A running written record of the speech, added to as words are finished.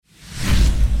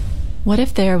What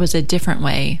if there was a different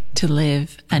way to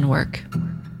live and work?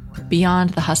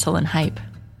 Beyond the hustle and hype,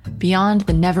 beyond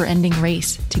the never-ending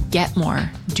race to get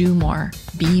more, do more,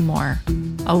 be more.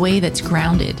 A way that's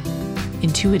grounded,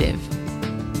 intuitive,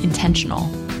 intentional,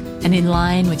 and in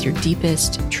line with your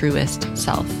deepest, truest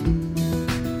self.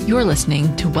 You're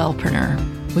listening to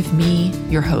Wellpreneur with me,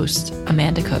 your host,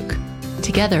 Amanda Cook.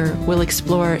 Together, we'll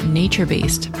explore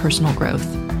nature-based personal growth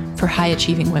for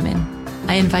high-achieving women.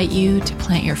 I invite you to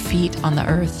plant your feet on the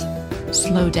earth,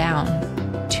 slow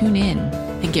down, tune in,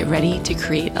 and get ready to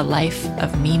create a life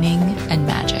of meaning and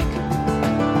magic.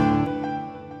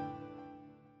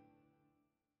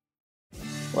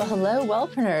 Well, hello,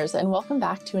 Wellpreneurs, and welcome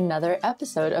back to another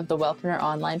episode of the Wellpreneur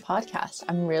Online Podcast.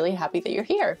 I'm really happy that you're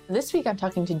here. This week, I'm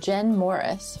talking to Jen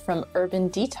Morris from Urban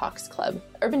Detox Club.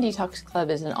 Urban Detox Club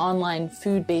is an online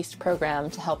food-based program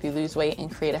to help you lose weight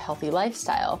and create a healthy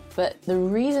lifestyle. But the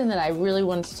reason that I really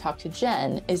wanted to talk to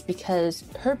Jen is because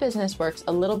her business works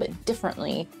a little bit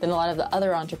differently than a lot of the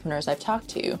other entrepreneurs I've talked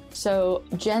to. So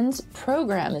Jen's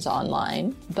program is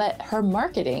online, but her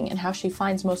marketing and how she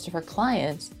finds most of her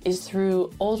clients is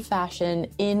through old-fashioned,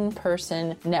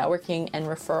 in-person networking and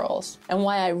referrals. And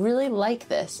why I really like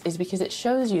this is because it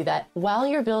shows you that while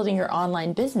you're building your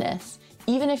online business,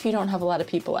 even if you don't have a lot of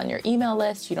people on your email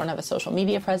list, you don't have a social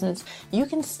media presence, you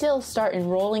can still start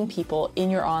enrolling people in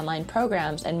your online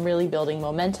programs and really building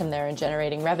momentum there and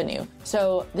generating revenue.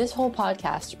 So this whole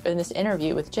podcast and this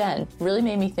interview with Jen really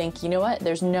made me think, you know what?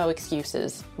 There's no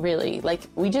excuses, really. Like,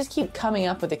 we just keep coming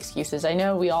up with excuses. I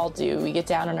know we all do. We get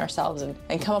down on ourselves and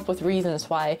come up with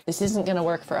reasons why this isn't going to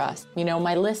work for us. You know,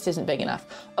 my list isn't big enough.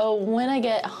 Oh, when I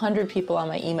get 100 people on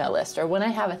my email list, or when I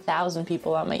have 1,000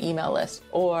 people on my email list,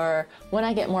 or when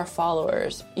I get more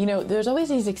followers. You know, there's always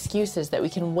these excuses that we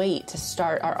can wait to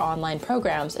start our online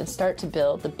programs and start to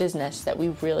build the business that we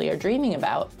really are dreaming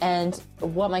about. And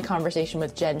what my conversation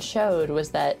with Jen showed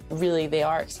was that really they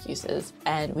are excuses,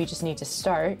 and we just need to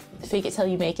start, fake it till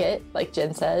you make it, like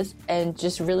Jen says, and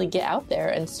just really get out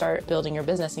there and start building your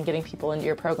business and getting people into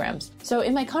your programs. So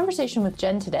in my conversation with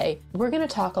Jen today, we're going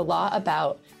to talk a lot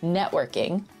about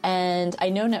networking. And I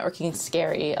know networking is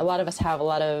scary. A lot of us have a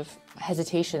lot of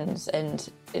hesitations and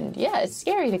yeah, it's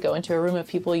scary to go into a room of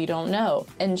people you don't know.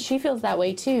 And she feels that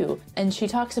way too. And she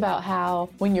talks about how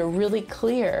when you're really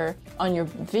clear on your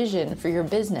vision for your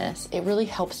business, it really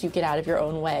helps you get out of your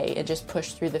own way and just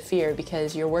push through the fear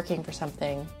because you're working for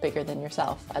something bigger than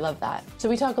yourself. I love that. So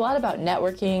we talk a lot about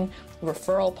networking,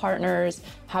 referral partners,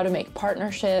 how to make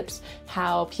partnerships,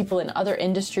 how people in other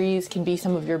industries can be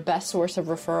some of your best source of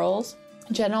referrals.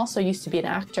 Jen also used to be an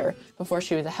actor before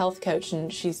she was a health coach,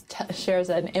 and she shares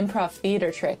an improv theater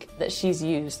trick that she's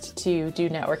used to do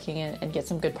networking and get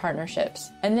some good partnerships.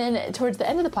 And then towards the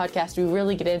end of the podcast, we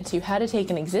really get into how to take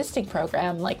an existing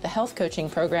program like the health coaching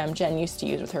program Jen used to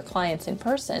use with her clients in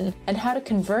person and how to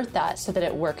convert that so that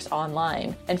it works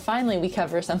online. And finally, we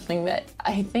cover something that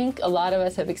I think a lot of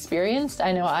us have experienced,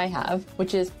 I know I have,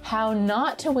 which is how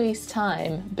not to waste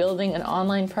time building an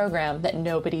online program that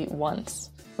nobody wants.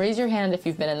 Raise your hand if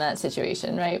you've been in that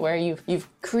situation, right? Where you've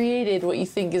created what you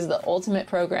think is the ultimate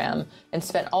program and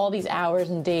spent all these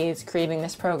hours and days creating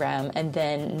this program and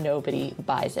then nobody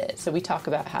buys it. So we talk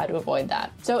about how to avoid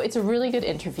that. So it's a really good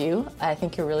interview. I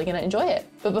think you're really going to enjoy it.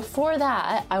 But before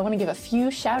that, I want to give a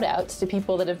few shout outs to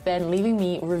people that have been leaving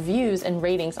me reviews and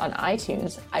ratings on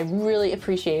iTunes. I really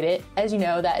appreciate it. As you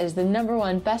know, that is the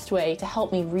 #1 best way to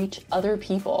help me reach other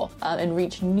people and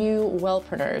reach new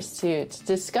wellpreneurs to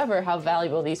discover how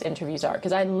valuable these interviews are,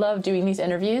 because I love doing these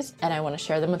interviews and I want to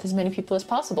share them with as many people as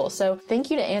possible. So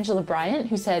thank you to Angela Bryant,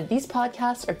 who said, "These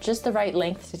podcasts are just the right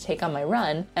length to take on my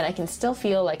run, and I can still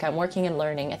feel like I'm working and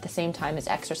learning at the same time as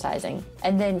exercising."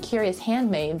 And then Curious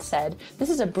Handmaid said, "This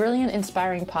is a brilliant,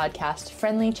 inspiring podcast,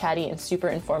 friendly, chatty, and super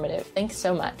informative. Thanks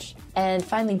so much." And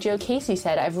finally, Joe Casey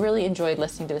said, "I've really enjoyed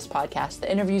listening to this podcast. The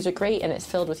interviews are great and it's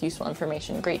filled with useful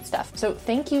information. Great stuff." So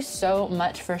thank you so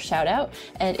much for a shout out.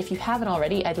 And if you haven't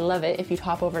already, I'd love it if you'd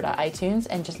hop over to iTunes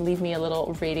and just leave me a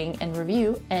little rating and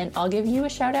review, and I'll give you a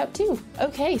shout out too.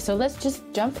 Okay, so let's just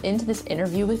jump into this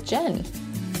interview with Jen.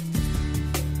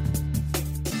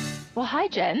 Well, hi,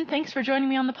 Jen. Thanks for joining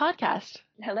me on the podcast.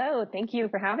 Hello, thank you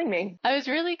for having me. I was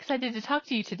really excited to talk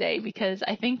to you today because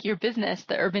I think your business,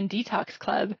 the Urban Detox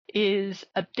Club, is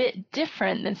a bit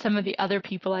different than some of the other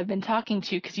people I've been talking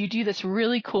to, because you do this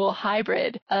really cool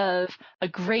hybrid of a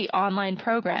great online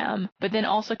program, but then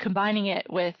also combining it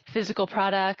with physical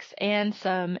products and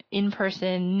some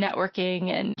in-person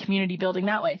networking and community building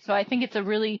that way. So I think it's a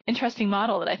really interesting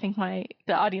model that I think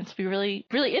the audience will be really,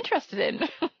 really interested in.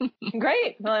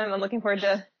 Great. Well, I'm looking forward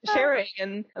to sharing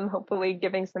and hopefully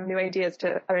giving some new ideas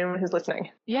to everyone who's listening.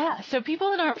 Yeah. So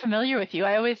people that aren't familiar with you,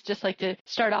 I always just like to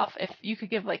start off, if you could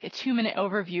give like a 2-minute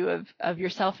overview of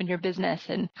yourself and your business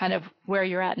and kind of where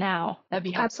you're at now, that'd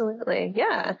be helpful. Absolutely.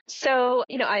 Yeah. So,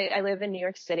 I live in New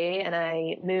York City and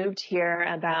I moved here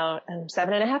about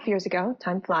 7.5 years ago.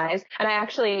 Time flies. And I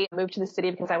actually moved to the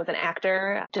city because I was an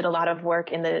actor, did a lot of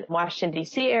work in the Washington,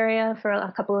 D.C. area for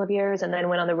a couple of years, and then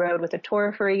went on the road with a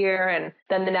tour for a year. And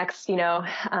then the next,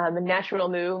 natural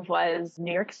move was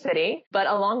New York City. But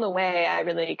along the way, I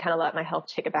really kind of let my health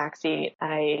take a backseat.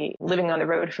 Living on the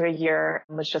road for a year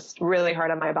was just really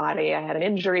hard on my body. I had an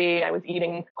injury. I was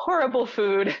eating horrible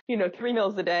food, 3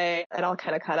 meals a day. It all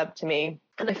kind of caught up to me.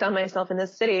 And I found myself in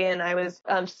this city and I was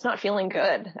just not feeling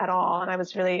good at all. And I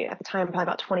was really, at the time, probably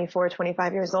about 24,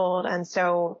 25 years old. And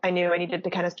so I knew I needed to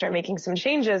kind of start making some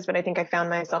changes. But I think I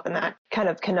found myself in that kind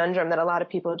of conundrum that a lot of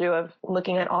people do of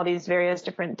looking at all these various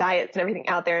different diets and everything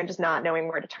out there and just not knowing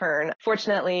where to turn.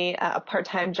 Fortunately, a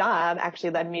part-time job actually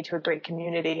led me to a great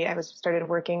community. I started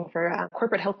working for a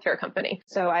corporate healthcare company.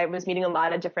 So I was meeting a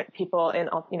lot of different people in,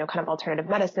 kind of alternative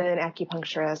medicine,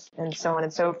 acupuncturists, and so on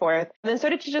and so forth. And then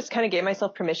started to just kind of give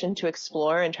myself permission to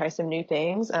explore and try some new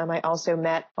things. I also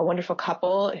met a wonderful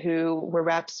couple who were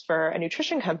reps for a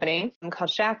nutrition company called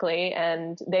Shaklee,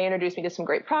 and they introduced me to some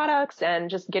great products and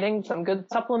just getting some good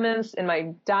supplements in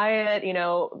my diet.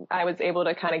 I was able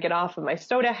to kind of get off of my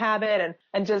soda habit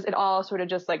and just, it all sort of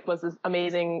just like was this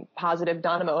amazing positive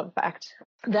domino effect.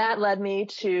 That led me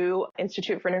to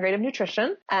Institute for Integrative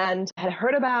Nutrition and had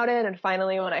heard about it. And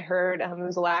finally, when I heard it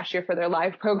was the last year for their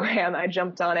live program, I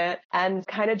jumped on it and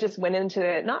kind of just went into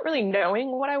it, not really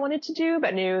knowing what I wanted to do,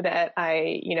 but knew that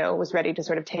I, was ready to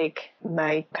sort of take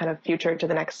my kind of future to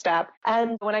the next step.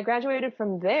 And when I graduated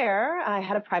from there, I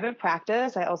had a private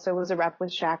practice. I also was a rep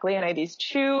with Shaklee, and I had these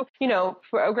two,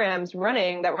 programs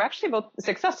running that were actually both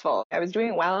successful. I was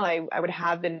doing well. I would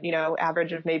have an,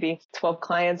 average of maybe 12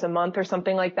 clients a month or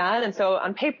something like that. And so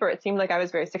on paper, it seemed like I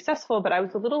was very successful, but I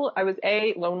was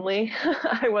lonely.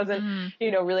 I wasn't,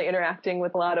 really interacting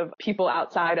with a lot of people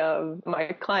outside of my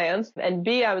clients. And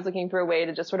B, I was looking for a way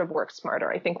to just sort of work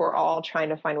smarter. I think we're all trying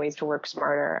to find ways to work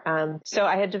smarter. So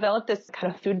I had developed this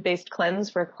kind of food-based cleanse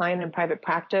for a client in private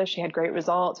practice. She had great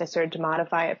results. I started to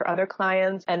modify it for other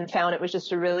clients and found it was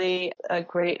just a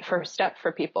great first step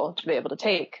for people to be able to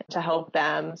take to help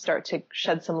them start to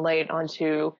shed some light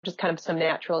onto just kind of some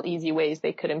natural, easy ways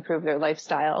they could improve their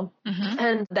lifestyle. Mm-hmm.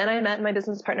 And then I met my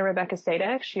business partner, Rebecca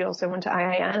Sadek. She also went to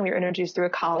IIN. We were introduced through a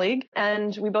colleague,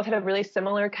 and we both had a really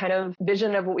similar kind of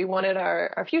vision of what we wanted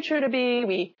our future to be.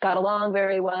 We got along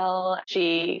very well.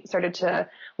 She started to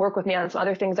work with me on some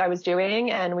other things I was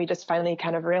doing, and we just finally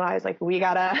kind of realized like we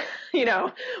gotta,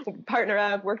 partner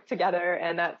up, work together.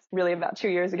 And that's really about 2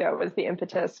 years ago was the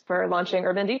impetus for launching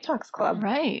Urban Detox Club.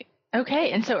 Right.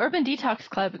 Okay. And so Urban Detox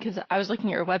Club, because I was looking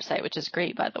at your website, which is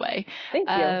great, by the way. Thank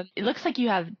you. It looks like you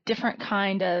have different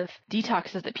kind of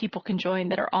detoxes that people can join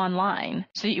that are online.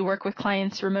 So you work with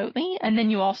clients remotely, and then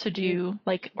you also do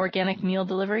like organic meal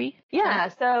delivery. Yeah.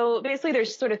 So basically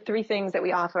there's sort of 3 things that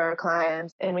we offer our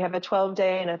clients, and we have a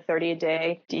 12-day and a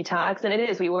 30-day detox.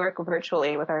 And we work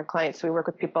virtually with our clients. So we work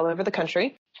with people all over the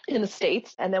country. In the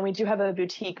States. And then we do have a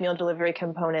boutique meal delivery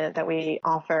component that we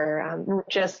offer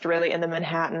just really in the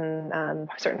Manhattan,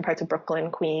 certain parts of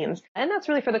Brooklyn, Queens. And that's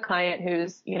really for the client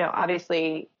who's,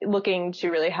 obviously looking to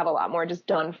really have a lot more just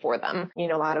done for them. A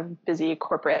lot of busy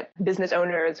corporate business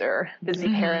owners or busy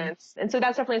parents. And so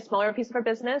that's definitely a smaller piece of our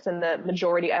business. And the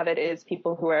majority of it is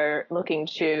people who are looking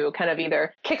to kind of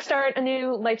either kickstart a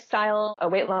new lifestyle, a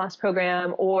weight loss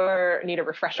program, or need a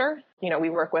refresher.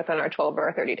 We work with on our 12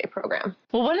 or 30-day program.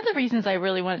 Well, one of the reasons I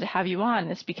really wanted to have you on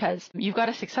is because you've got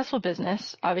a successful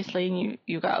business, obviously, and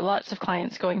you've got lots of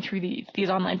clients going through these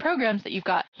online programs that you've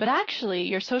got, but actually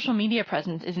your social media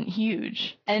presence isn't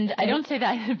huge. And I don't say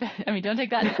that, don't take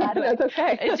that in a bad way. That's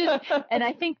okay. It's just, and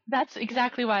I think that's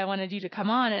exactly why I wanted you to come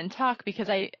on and talk, because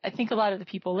I think a lot of the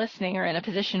people listening are in a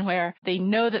position where they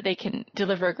know that they can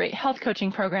deliver a great health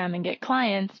coaching program and get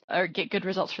clients or get good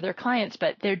results for their clients,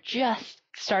 but they're just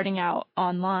starting out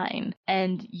online.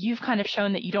 And you've kind of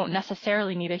shown that you don't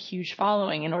necessarily need a huge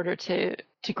following in order to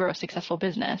grow a successful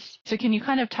business. So can you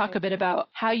kind of talk a bit about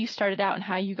how you started out and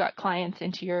how you got clients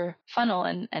into your funnel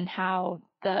and how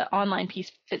the online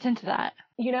piece fits into that.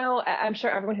 You know, I'm sure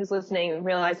everyone who's listening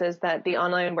realizes that the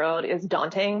online world is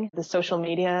daunting. The social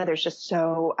media, there's just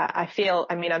so, I feel,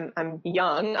 I mean, I'm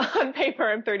young on paper,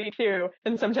 I'm 32.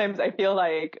 And sometimes I feel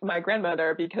like my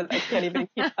grandmother because I can't even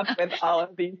keep up with all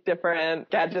of these different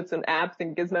gadgets and apps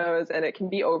and gizmos. And it can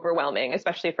be overwhelming,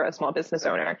 especially for a small business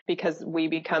owner, because we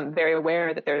become very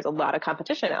aware that there's a lot of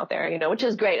competition out there, you know, which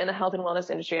is great in the health and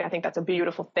wellness industry. I think that's a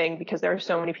beautiful thing because there are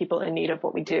so many people in need of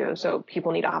what we do. So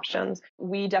people need options.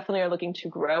 We definitely are looking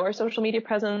to grow our social media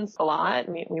presence a lot.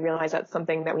 We realize that's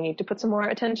something that we need to put some more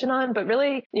attention on. But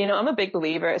really, you know, I'm a big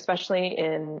believer, especially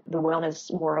in the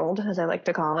wellness world, as I like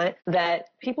to call it, that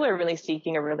people are really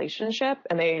seeking a relationship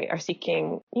and they are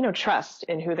seeking, you know, trust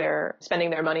in who they're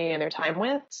spending their money and their time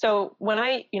with. So when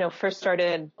I, you know, first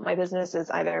started my business is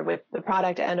either with the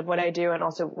product end of what I do and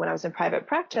also when I was in private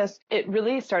practice, it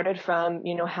really started from,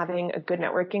 you know, having a good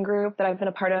networking group that I've been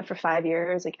a part of for 5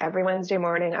 years. Like every Wednesday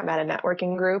morning, I'm at a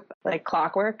networking group, like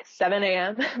clockwork, 7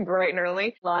 a.m., bright and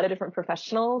early. A lot of different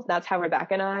professionals. That's how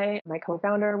Rebecca and I, my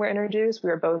co-founder, were introduced. We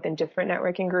were both in different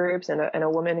networking groups, and a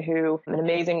woman who, an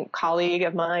amazing colleague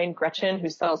of mine, Gretchen, who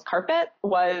sells carpet,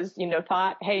 was, you know,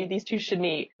 thought, hey, these two should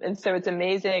meet. And so it's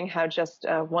amazing how just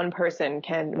one person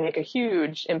can make a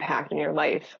huge impact in your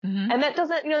life. Mm-hmm. And that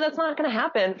doesn't, you know, that's not going to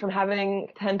happen from having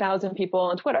 10,000 people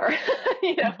on Twitter,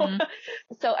 you know? Mm-hmm.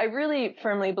 So I really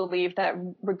firmly believe that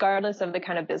regardless of the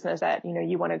kind of business that, you know,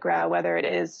 you want to grow, whether it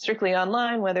is strictly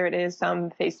online, whether it is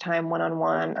some FaceTime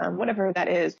one-on-one, whatever that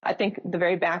is, I think the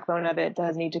very backbone of it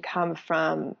does need to come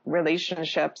from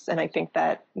relationships. And I think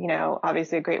that, you know,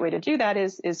 obviously a great way to do that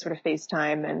is sort of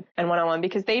FaceTime and one-on-one,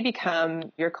 because they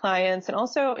become your clients. And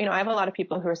also, you know, I have a lot of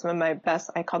people who are some of my best,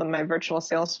 I call them my virtual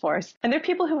sales force. And they're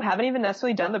people who haven't even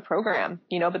necessarily done the program,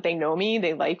 you know, but they know me,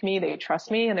 they like me, they trust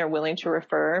me, and they're willing to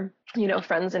refer, you know,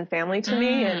 friends and family to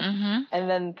me. And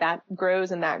then that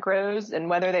grows and that grows. And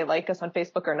whether they like us on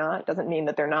Facebook or not, doesn't mean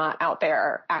that they're not out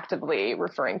there actively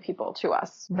referring people to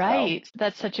us. Right. So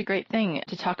that's such a great thing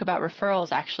to talk about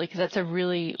referrals, actually, because that's a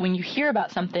really, when you hear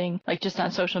about something like just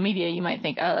on social media, you might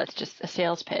think, oh, that's just a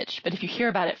sales pitch. But if you hear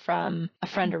about it from a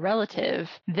friend or relative,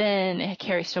 then it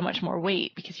carries so much more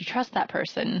weight because you trust that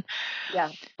person. Yeah.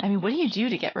 I mean, what do you do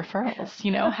to get referrals?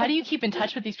 You know, how do you keep in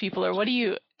touch with these people, or do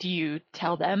you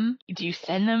tell them? Do you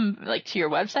send them like to your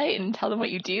website and tell them what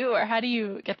you do, or how do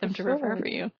you get them to refer for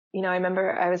you? You know, I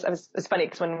remember it's funny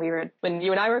because when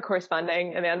you and I were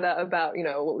corresponding, Amanda, about, you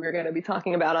know, what we were going to be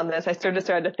talking about on this, I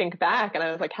started to think back and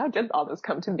I was like, how did all this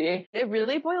come to be? It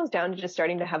really boils down to just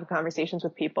starting to have conversations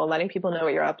with people, letting people know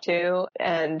what you're up to.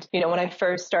 And, you know, when I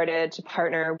first started to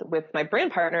partner with my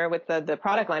brand partner with the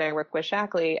product line I work with,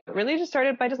 Shackley, it really just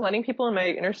started by just letting people in my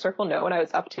inner circle know what I was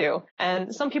up to.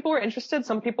 And some people were interested,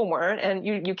 some people weren't. And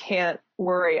you can't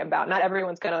worry about, not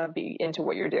everyone's going to be into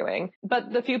what you're doing,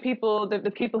 but the few people, the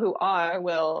people who are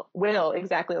will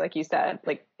exactly like you said,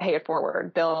 like pay it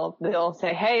forward. They'll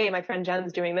say, hey, my friend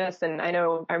Jen's doing this. And I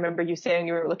remember you saying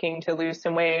you were looking to lose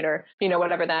some weight or, you know,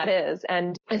 whatever that is.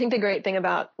 And I think the great thing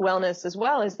about wellness as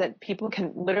well is that people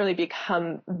can literally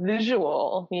become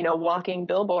visual, you know, walking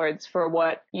billboards for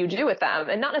what you do with them.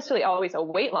 And not necessarily always a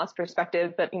weight loss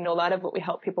perspective, but, you know, a lot of what we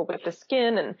help people with the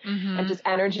skin and just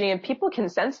energy, and people can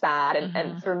sense that.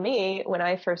 And for me, when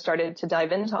I first started to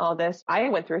dive into all this, I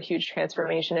went through a huge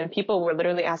transformation, and people were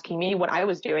literally asking me what I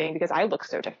was doing because I looked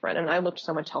so different and I looked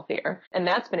so much healthier. And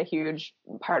that's been a huge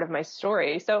part of my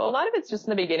story. So a lot of it's just in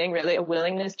the beginning, really a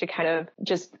willingness to kind of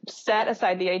just set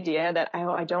aside the idea that,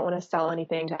 oh, I don't want to sell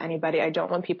anything to anybody. I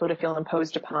don't want people to feel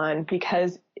imposed upon,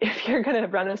 because if you're going to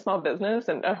run a small business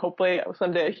and hopefully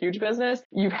someday a huge business,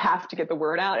 you have to get the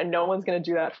word out, and no one's going to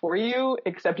do that for you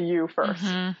except you first.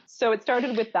 So it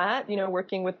started with that, you know,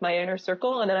 working with my inner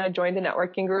circle. And then I joined a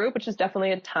networking group, which is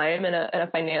definitely a time and a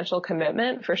financial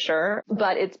commitment for sure.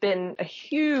 But it's been a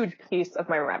huge piece of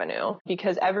my revenue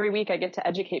because every week I get to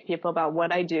educate people about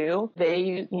what I do.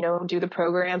 They, you know, do the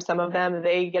program. Some of them,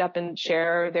 they get up and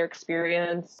share their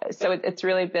experience. So it's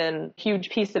really been a huge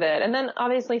piece of it. And then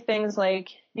obviously things like,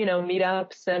 you know,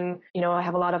 meetups, and, you know, I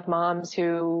have a lot of moms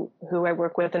who I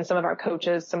work with, and some of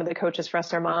the coaches for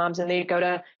us are moms, and they go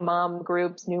to mom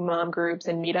groups, new mom groups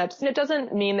and meetups. And it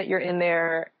doesn't mean that you're in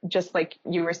there, just like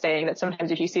you were saying, that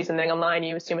sometimes if you see something online,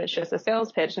 you assume it's just a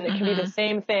sales pitch, and it can be the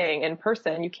same thing in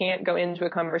person. You can't go into a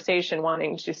conversation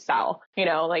wanting to sell, you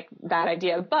know, like that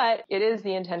idea, but it is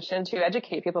the intention to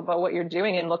educate people about what you're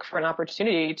doing and look for an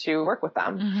opportunity to work with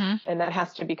them. And that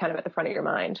has to be kind of at the front of your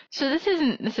mind. So this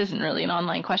isn't really an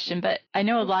online question, but I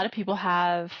know a lot of people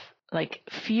have like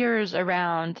fears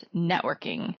around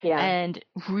networking and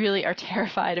really are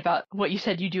terrified about what you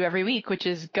said you do every week, which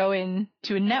is go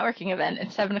into a networking event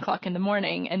at 7 o'clock in the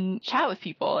morning and chat with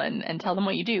people and tell them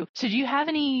what you do. So do you have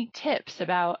any tips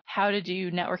about how to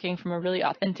do networking from a really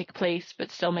authentic place,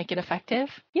 but still make it effective?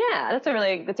 Yeah, that's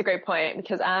a great point,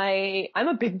 because I'm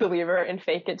a big believer in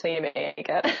fake it till you make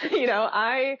it.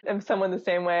 I am someone the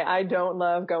same way. I don't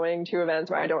love going to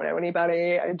events where I don't know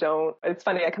anybody. It's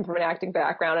funny, I come from an acting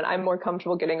background, and I'm more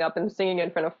comfortable getting up and singing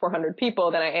in front of 400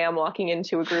 people than I am walking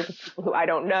into a group of people who I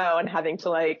don't know and having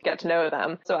to get to know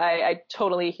them. So I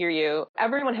totally hear you.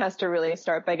 Everyone has to really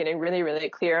start by getting really, really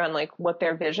clear on what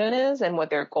their vision is and what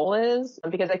their goal is.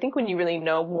 Because I think when you really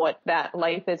know what that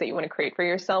life is that you want to create for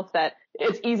yourself, that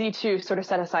it's easy to sort of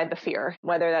set aside the fear,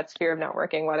 whether that's fear of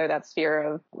networking, whether that's fear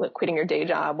of quitting your day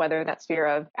job, whether that's fear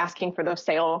of asking for the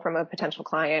sale from a potential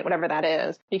client, whatever that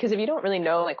is. Because if you don't really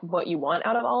know what you want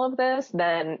out of all of this,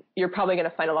 then you're probably going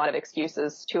to find a lot of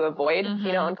excuses to avoid,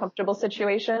 uncomfortable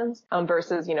situations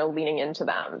versus, leaning into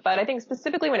them. But I think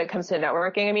specifically when it comes to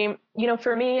networking, I mean,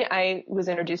 for me, I was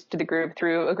introduced to the group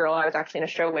through a girl I was actually in a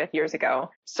show with years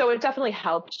ago. So it definitely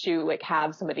helped to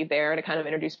have somebody there to kind of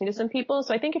introduce me to some people.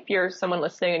 So I think if you're someone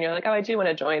listening and you're like, oh, I do want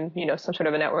to join, some sort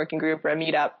of a networking group or a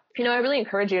meetup, I really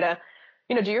encourage you to,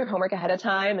 do your homework ahead of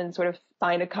time and sort of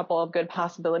find a couple of good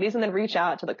possibilities, and then reach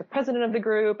out to the president of the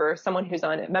group or someone who's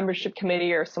on a membership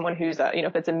committee or someone who's,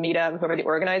 if it's a meetup, whoever the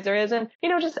organizer is, and,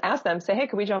 just ask them, say, hey,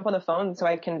 could we jump on the phone so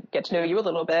I can get to know you a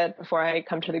little bit before I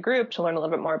come to the group to learn a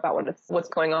little bit more about what's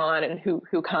going on and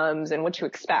who comes and what to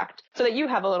expect, so that you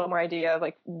have a little more idea of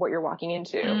what you're walking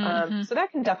into. So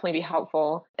that can definitely be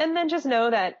helpful. And then just know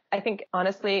that I think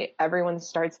honestly, everyone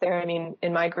starts there. I mean,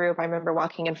 in my group, I remember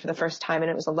walking in for the first time and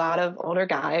it was a lot of older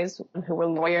guys who were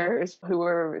lawyers, who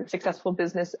were successful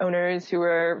business owners, who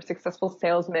were successful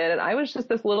salesmen. And I was just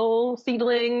this little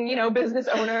seedling, business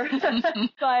owner.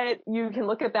 But you can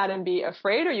look at that and be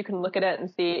afraid, or you can look at it and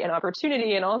see an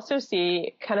opportunity and also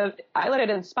see I let it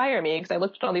inspire me, because I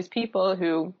looked at all these people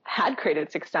who had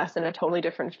created success in a totally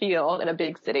different field in a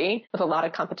big city with a lot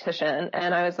of competition.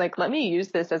 And I was like, let me use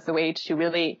this as a way to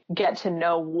really get to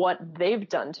know what they've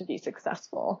done to be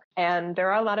successful. And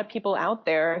there are a lot of people out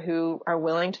there who are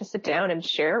willing to sit down and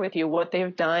share with you what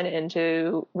they've done and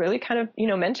to really kind of,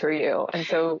 mentor you. And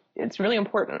so it's really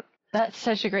important. That's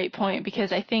such a great point,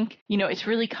 because I think, it's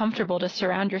really comfortable to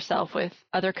surround yourself with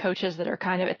other coaches that are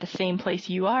kind of at the same place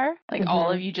you are,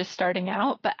 all of you just starting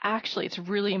out. But actually, it's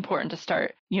really important to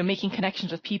start, making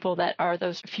connections with people that are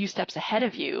those few steps ahead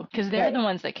of you, because they're the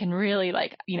ones that can really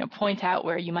point out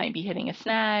where you might be hitting a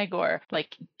snag, or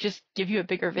just give you a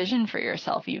bigger vision for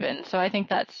yourself even. So I think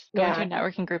that's going to a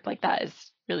networking group like that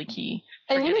is really key.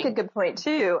 And you make a good point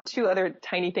too. Two other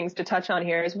tiny things to touch on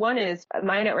here is, one is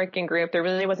my networking group, there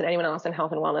really wasn't anyone else in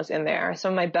health and wellness in there.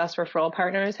 Some of my best referral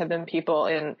partners have been people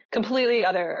in completely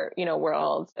other,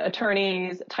 worlds,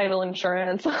 attorneys, title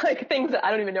insurance, things that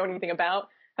I don't even know anything about,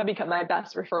 have become my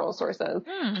best referral sources.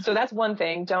 So that's one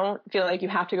thing. Don't feel like you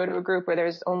have to go to a group where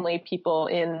there's only people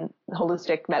in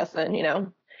holistic medicine,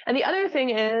 And the other thing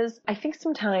is, I think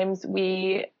sometimes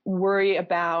we worry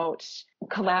about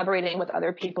collaborating with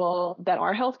other people that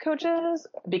are health coaches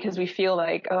because we feel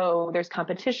like, oh, there's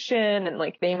competition and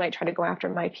they might try to go after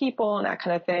my people and that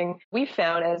kind of thing. We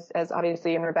found, as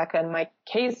obviously in Rebecca and my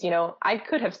case, I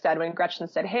could have said, when Gretchen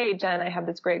said, hey, Jen, I have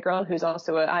this great girl who's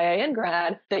also an IIN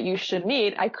grad that you should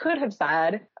meet, I could have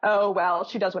said, oh, well,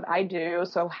 she does what I do,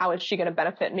 so how is she going to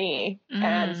benefit me?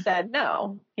 And said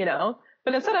no,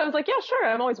 But instead I was like, yeah, sure,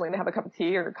 I'm always willing to have a cup of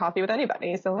tea or coffee with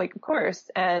anybody. So of course.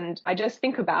 And I just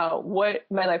think about what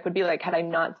my life would be like had I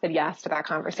not said yes to that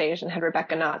conversation, had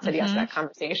Rebecca not said yes to that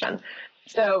conversation.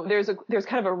 So there's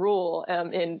kind of a rule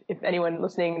in, if anyone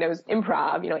listening knows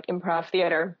improv, improv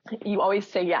theater, you always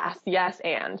say yes,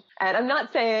 and I'm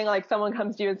not saying someone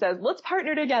comes to you and says, let's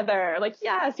partner together,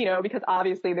 yes, because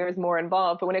obviously there's more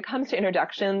involved. But when it comes to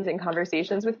introductions and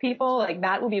conversations with people,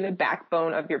 that will be the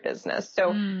backbone of your business.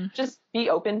 So just be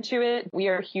open to it. We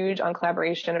are huge on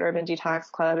collaboration at Urban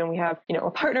Detox Club, and we have,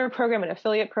 a partner program, an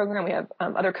affiliate program. We have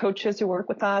other coaches who work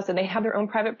with us, and they have their own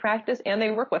private practice and they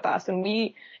work with us, and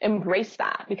we embrace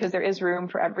that because there is room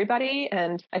for everybody.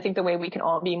 And I think the way we can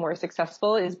all be more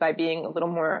successful is by being a little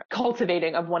more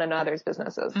cultivating of one another's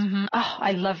businesses. Oh,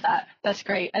 I love that. That's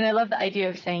great. And I love the idea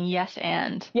of saying yes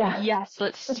and. Yes,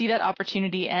 let's see that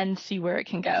opportunity and see where it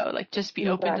can go. Just be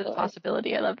open to the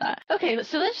possibility. I love that. Okay,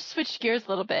 so let's switch gears a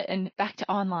little bit and back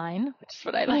to online, which is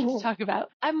what I like to talk about.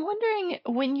 I'm wondering,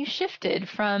 when you shifted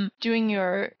from doing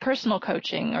your personal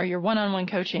coaching or your one-on-one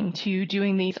coaching to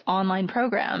doing these online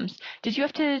programs, did you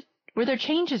have to Were there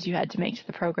changes you had to make to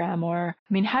the program, or,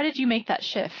 I mean, how did you make that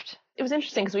shift? It was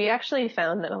interesting because we actually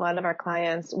found that a lot of our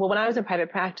clients, well, when I was in private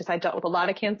practice, I dealt with a lot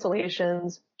of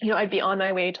cancellations. I'd be on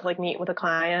my way to meet with a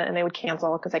client and they would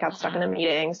cancel because I got stuck in a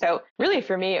meeting. So really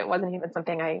for me, it wasn't even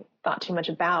something I thought too much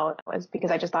about. It was because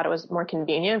I just thought it was more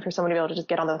convenient for someone to be able to just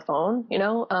get on the phone,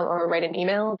 or write an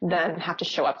email than have to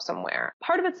show up somewhere.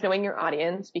 Part of it's knowing your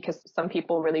audience because some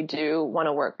people really do want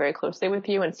to work very closely with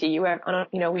you and see you on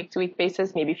a week to week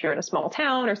basis. Maybe if you're in a small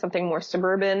town or something more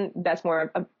suburban, that's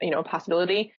more a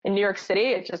possibility. In New York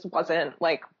City, it just wasn't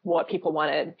like what people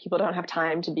wanted. People don't have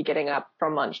time to be getting up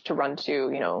from lunch to run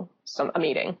to, a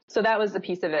meeting. So that was the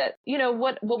piece of it.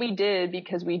 What we did,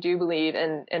 because we do believe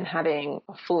in having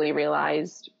a fully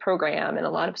realized program and a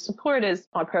lot of support, is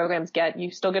our programs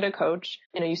you still get a coach,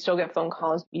 you still get phone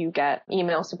calls, you get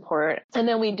email support. And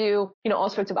then we do, all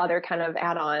sorts of other kind of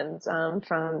add-ons,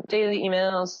 from daily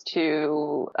emails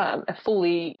to a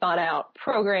fully thought out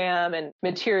program and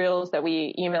materials that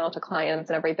we email to clients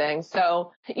and everything.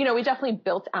 So, we definitely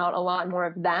built out a lot more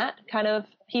of that kind of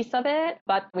piece of it,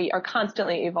 but we are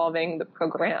constantly evolving the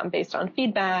program based on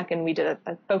feedback. And we did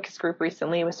a focus group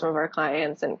recently with some of our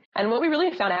clients. And what we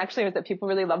really found actually was that people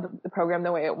really loved the program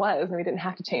the way it was. And we didn't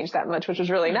have to change that much, which was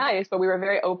really nice, but we were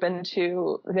very open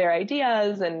to their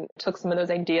ideas and took some of those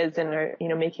ideas and are,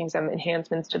 making some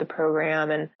enhancements to the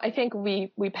program. And I think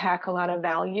we pack a lot of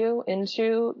value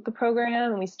into the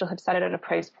program, and we still have set it at a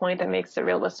price point that makes it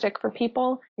realistic for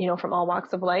people, from all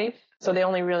walks of life. So the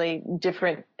only really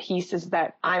different piece is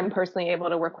that I'm personally able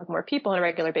to work with more people on a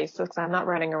regular basis because I'm not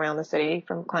running around the city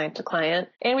from client to client.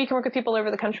 And we can work with people all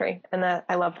over the country. And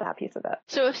I love that piece of it.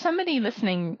 So if somebody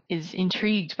listening is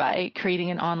intrigued by creating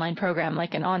an online program,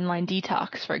 like an online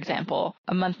detox, for example,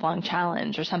 a month-long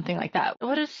challenge or something like that,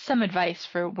 what is some advice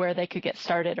for where they could get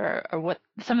started, or what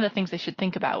some of the things they should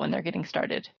think about when they're getting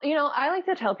started? I like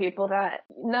to tell people that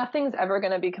nothing's ever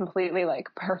going to be completely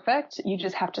perfect. You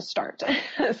just have to start.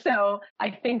 So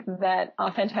I think that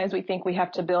oftentimes we think we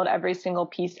have to build every single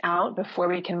piece out before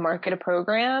we can market a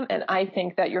program. And I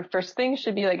think that your first thing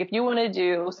should be if you want to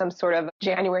do some sort of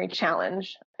January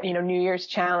challenge, New Year's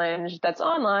challenge that's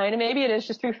online, and maybe it is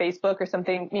just through Facebook or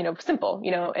something, simple,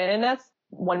 and that's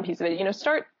one piece of it.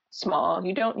 Start small.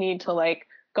 You don't need to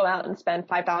go out and spend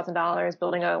 $5,000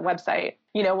 building a website,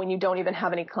 when you don't even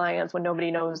have any clients, when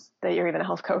nobody knows that you're even a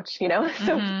health coach, So,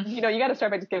 you got to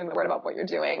start by just giving the word about what you're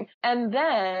doing. And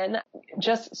then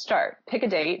just start. Pick a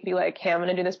date. Be like, hey, I'm going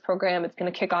to do this program. It's going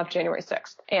to kick off January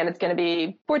 6th. And it's going to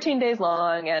be 14 days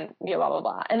long and, blah, blah,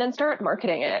 blah. And then start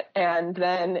marketing it. And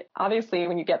then obviously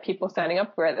when you get people signing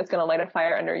up for it, it's going to light a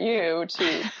fire under you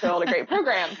to build a great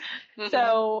program.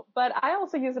 So, but I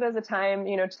also use it as a time,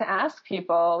 to ask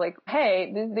people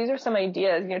hey, these are some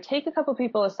ideas, take a couple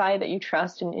people aside that you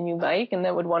trust and you like and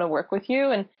that would want to work with you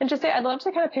and just say, I'd love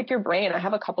to kind of pick your brain. I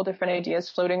have a couple different ideas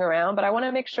floating around, but I want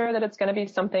to make sure that it's going to be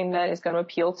something that is going to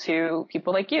appeal to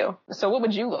people like you. So what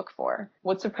would you look for?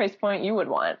 What's the price point you would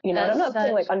want? I'm not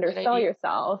saying undersell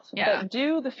yourself, but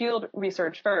do the field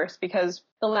research first, because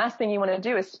the last thing you want to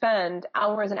do is spend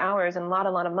hours and hours and a lot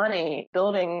of money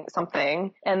building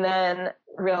something and then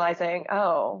realizing,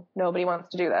 oh, nobody wants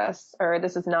to do this, or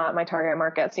this is not my target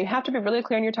market. So you have to be really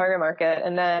clear on your target market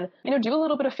and then, do a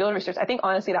little bit of field research. I think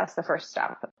honestly, that's the first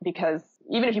step, because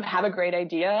even if you have a great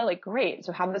idea, great.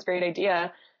 So have this great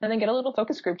idea and then get a little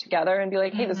focus group together and be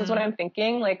like, hey, this is what I'm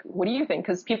thinking. What do you think?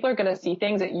 Because people are going to see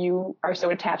things that you are so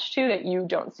attached to that you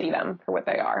don't see them for what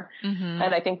they are. And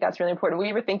I think that's really important.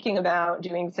 We were thinking about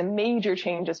doing some major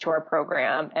changes to our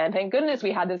program. And thank goodness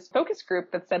we had this focus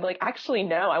group that said actually,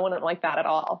 no, I wouldn't like that at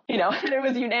all. And it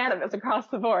was unanimous across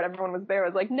the board. Everyone was there. It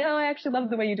was like, no, I actually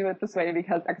love the way you do it this way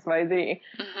because X, Y, Z.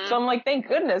 So I'm like, thank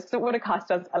goodness, because it would have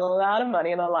cost us a lot of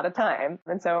money and a lot of time.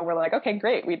 And so we're like, okay,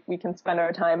 great. We can spend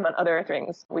our time on other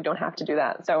things. We don't have to do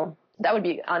that. So that would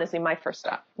be honestly my first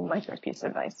step, my first piece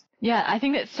of advice. Yeah, I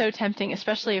think that's so tempting,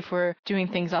 especially if we're doing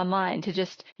things online, to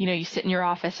just, you sit in your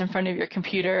office in front of your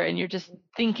computer and you're just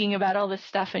thinking about all this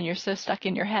stuff and you're so stuck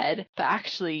in your head. But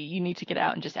actually, you need to get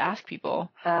out and just ask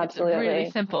people. Absolutely. It's really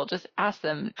simple. Just ask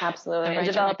them. Absolutely. And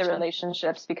develop the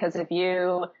relationships, because if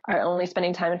you are only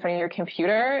spending time in front of your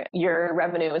computer, your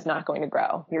revenue is not going to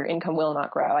grow. Your income will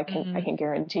not grow. I can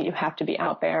guarantee you have to be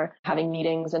out there having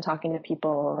meetings and talking to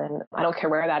people. And I don't care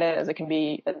where that is. It can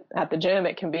be at the gym.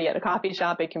 It can be at a coffee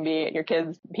shop. It can be at your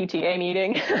kid's PTA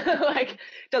meeting. Like,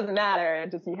 it doesn't matter.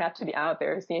 Just, you have to be out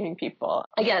there seeing people.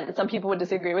 Again, some people would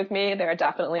disagree with me. There are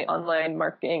definitely online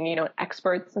marketing,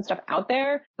 experts and stuff out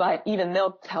there, but even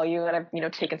they'll tell you, and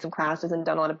I've, taken some classes and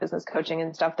done a lot of business coaching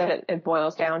and stuff, that it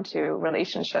boils down to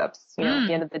relationships, at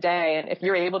the end of the day. And if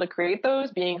you're able to create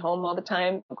those, being home all the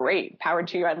time, great, power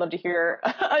to you. I'd love to hear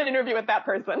an interview with that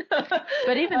person.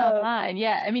 But even online,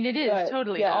 yeah, I mean, it is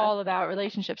totally all about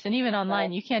relationships. And even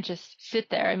online, you can't just sit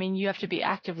there. I mean, you have to be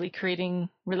actively creating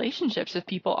relationships with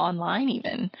people online,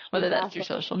 even whether that's through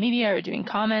social media or doing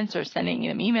comments or sending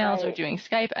them emails or doing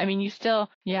Skype. I mean, you still,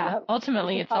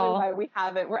 ultimately it's all. Why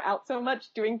we're out so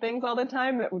much doing things all the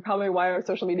time, that probably why our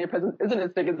social media presence isn't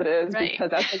as big as it is,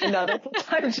 because that's like another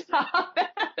full-time job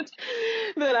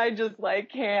that I just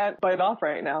can't bite off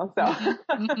right now. So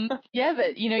yeah,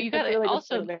 but you got to really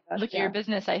also look at your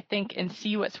business, I think, and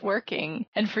see what's working.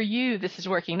 And for you, this is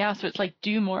working now, so it's like,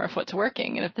 do more of what's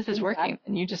working. And if this is working,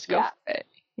 then you just go for it.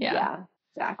 Yeah,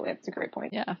 exactly. That's a great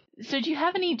point. Yeah. So do you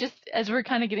have any, just as we're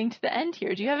kind of getting to the end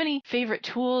here, do you have any favorite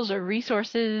tools or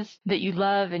resources that you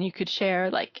love and you could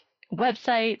share, like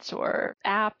websites or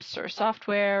apps or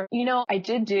software? I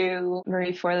did do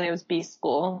Marie Forleo's B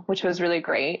School, which was really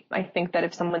great. I think that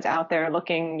if someone's out there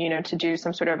looking, to do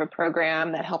some sort of a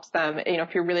program that helps them,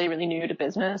 if you're really, really new to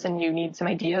business and you need some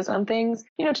ideas on things,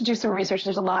 to do some research,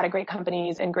 there's a lot of great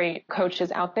companies and great coaches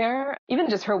out there. Even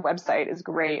just her website is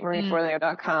great,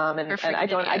 marieforleo.com. And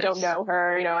I don't know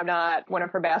her, I'm not one of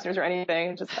her ambassadors or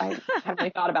anything. Just, I haven't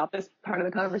really thought about this part of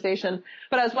the conversation,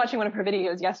 but I was watching one of her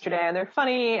videos yesterday, and they're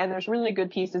funny, and there's really good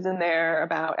pieces in there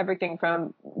about everything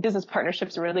from business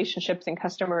partnerships and relationships and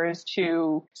customers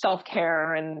to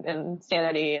self-care and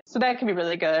sanity. So that can be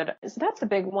really good. So that's the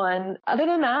big one. Other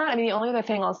than that, I mean, the only other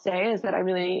thing I'll say is that I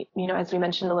really, as we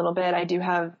mentioned a little bit, I do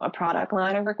have a product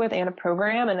line I work with and a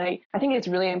program. And I think it's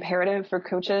really imperative for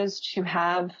coaches to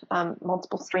have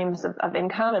multiple streams of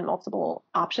income and multiple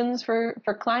options for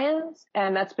clients.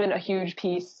 And that's been a huge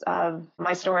piece of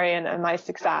my story and my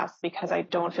success, because I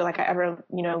don't feel like I ever,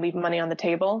 leave money on the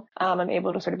table. I'm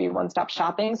able to sort of be one-stop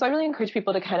shopping. So I really encourage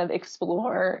people to kind of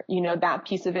explore, that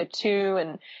piece of it too,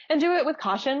 and do it with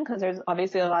caution, because there's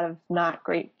obviously a lot of not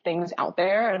great things out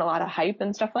there and a lot of hype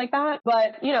and stuff like that.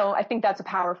 But, I think that's a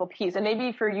powerful piece. And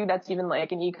maybe for you, that's even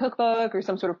like an e-cookbook or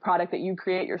some sort of product that you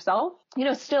create yourself.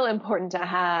 Still important to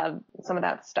have some of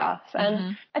that stuff.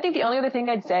 And I think the only other thing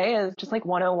I'd say is just like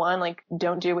 101, like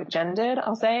don't do what Jen did,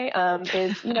 I'll say,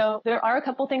 is, there are a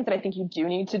couple things that I think you do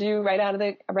need to do right out of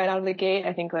the gate.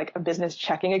 I think like a business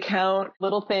checking account,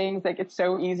 little things, like it's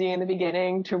so easy in the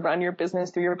beginning to run your business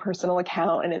through your personal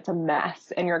account, and it's a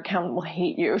mess and your accountant will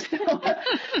hate you.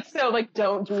 So like,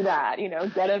 don't do that,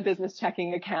 get a business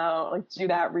checking account, like do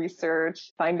that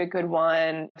research, find a good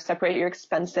one, separate your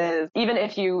expenses. Even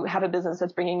if you have a business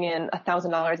that's bringing in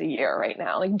 $1,000 a year right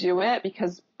now, like do it,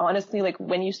 because honestly, like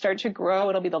when you start to grow,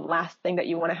 it'll be the last thing that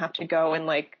you want to have to go and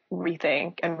like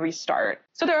rethink and restart.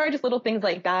 So there are just little things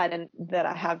like that, and that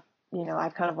I have,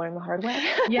 I've kind of learned the hard way.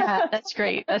 Yeah, that's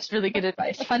great. That's really good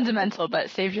advice. Fundamental, but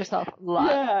saves yourself a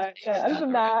lot. Yeah. Other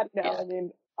than that, I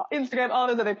mean, Instagram, all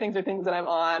those other things are things that I'm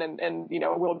on and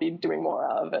we'll be doing more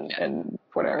of and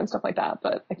Twitter and stuff like that.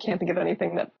 But I can't think of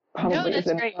anything that probably that's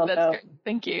isn't. Great. That's great.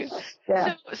 Thank you.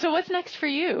 Yeah. So what's next for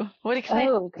you? What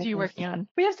exciting things are you working on?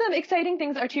 We have some exciting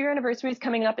things. Our 2-year anniversary is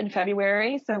coming up in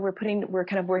February. So we're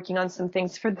kind of working on some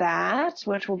things for that,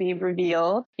 which will be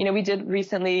revealed. We did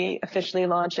recently officially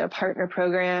launch a partner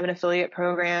program, an affiliate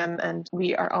program, and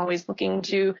we are always looking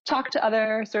to talk to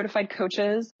other certified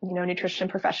coaches, nutrition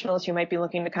professionals who might be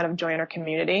looking to kind of join our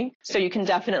community. So you can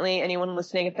definitely, anyone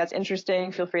listening, if that's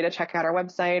interesting, feel free to check out our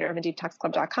website,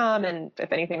 urbandetoxclub.com. And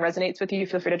if anything resonates with you,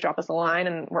 feel free to drop us a line,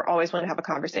 and we're always willing to have a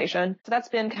conversation. So that's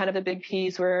been kind of a big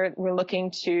piece. We're looking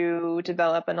to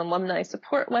develop an alumni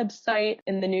support website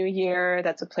in the new year.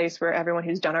 That's a place where everyone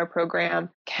who's done our program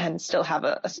can still have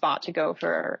a spot to go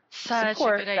for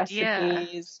support,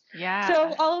 recipes. Yeah.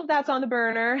 So all of that's on the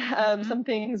burner. Some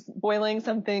things boiling,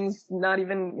 some things not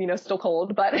even, still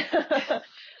cold, but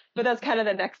but that's kind of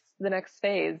the next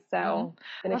phase. So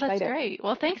well, that's great.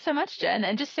 Well, thanks so much, Jen.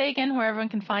 And just say again where everyone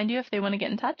can find you if they want to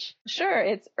get in touch. Sure.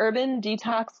 It's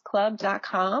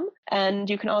urbandetoxclub.com. And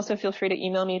you can also feel free to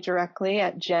email me directly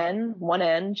at Jen,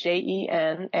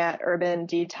 Jen, at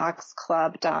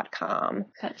urbandetoxclub.com.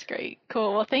 That's great.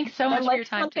 Cool. Well, thanks so much for your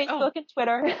time. On Facebook and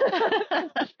Twitter.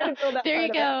 There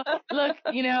you go. Look,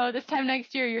 this time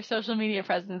next year, your social media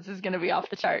presence is going to be off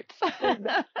the charts.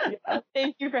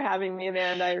 Thank you for having me,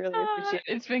 Amanda. I really appreciate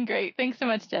it. It's been great. Thanks so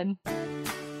much, Jen.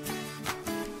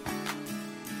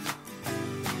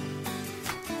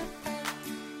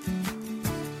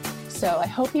 So I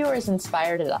hope you were as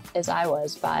inspired as I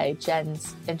was by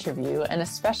Jen's interview. And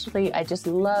especially, I just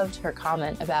loved her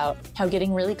comment about how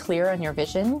getting really clear on your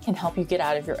vision can help you get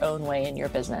out of your own way in your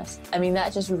business. I mean,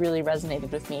 that just really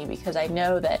resonated with me because I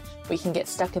know that we can get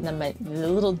stuck in the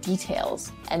little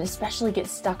details and especially get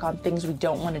stuck on things we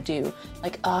don't want to do.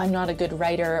 Like, oh, I'm not a good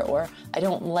writer, or I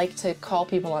don't like to call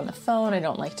people on the phone. I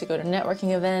don't like to go to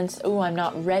networking events. Oh, I'm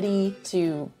not ready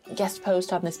to guest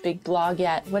post on this big blog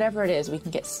yet. Whatever it is, we can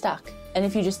get stuck. And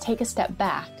if you just take a step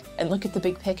back and look at the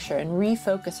big picture and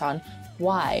refocus on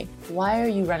why are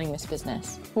you running this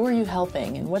business? Who are you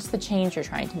helping? And what's the change you're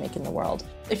trying to make in the world?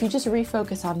 If you just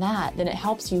refocus on that, then it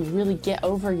helps you really get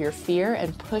over your fear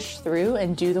and push through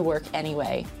and do the work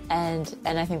anyway. And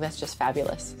I think that's just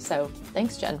fabulous. So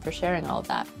thanks, Jen, for sharing all of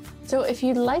that. So if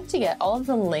you'd like to get all of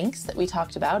the links that we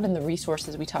talked about and the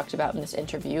resources we talked about in this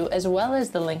interview, as well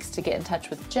as the links to get in touch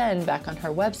with Jen back on her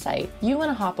website, you want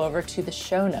to hop over to the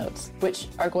show notes, which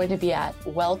are going to be at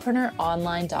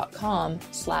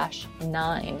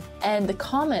wellpreneuronline.com/9. And the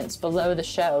comments below the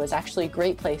show is actually a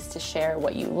great place to share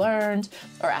what you learned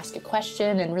or ask a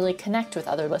question and really connect with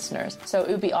other listeners. So it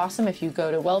would be awesome if you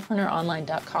go to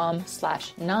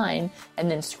wellpreneuronline.com/9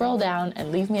 and then scroll down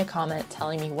and leave me a comment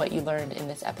telling me what you learned in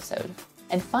this episode.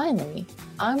 And finally,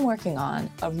 I'm working on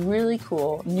a really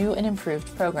cool new and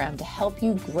improved program to help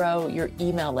you grow your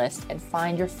email list and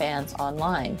find your fans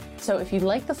online. So if you'd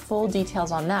like the full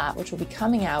details on that, which will be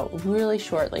coming out really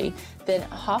shortly, then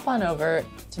hop on over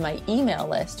to my email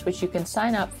list, which you can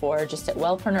sign up for just at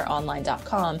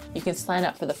wellpreneuronline.com. You can sign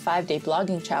up for the 5-day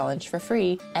blogging challenge for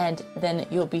free, and then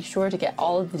you'll be sure to get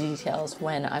all of the details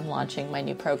when I'm launching my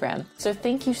new program. So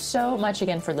thank you so much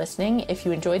again for listening. If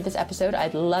you enjoyed this episode,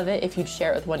 I'd love it if you'd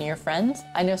share it with one of your friends.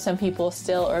 I know some people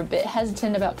still are a bit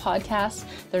hesitant about podcasts.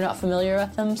 They're not familiar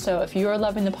with them. So if you're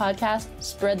loving the podcast,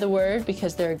 spread the word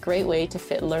because they're a great way to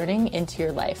fit learning into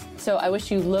your life. So I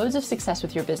wish you loads of success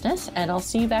with your business, and I'll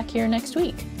see you back here next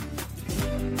week.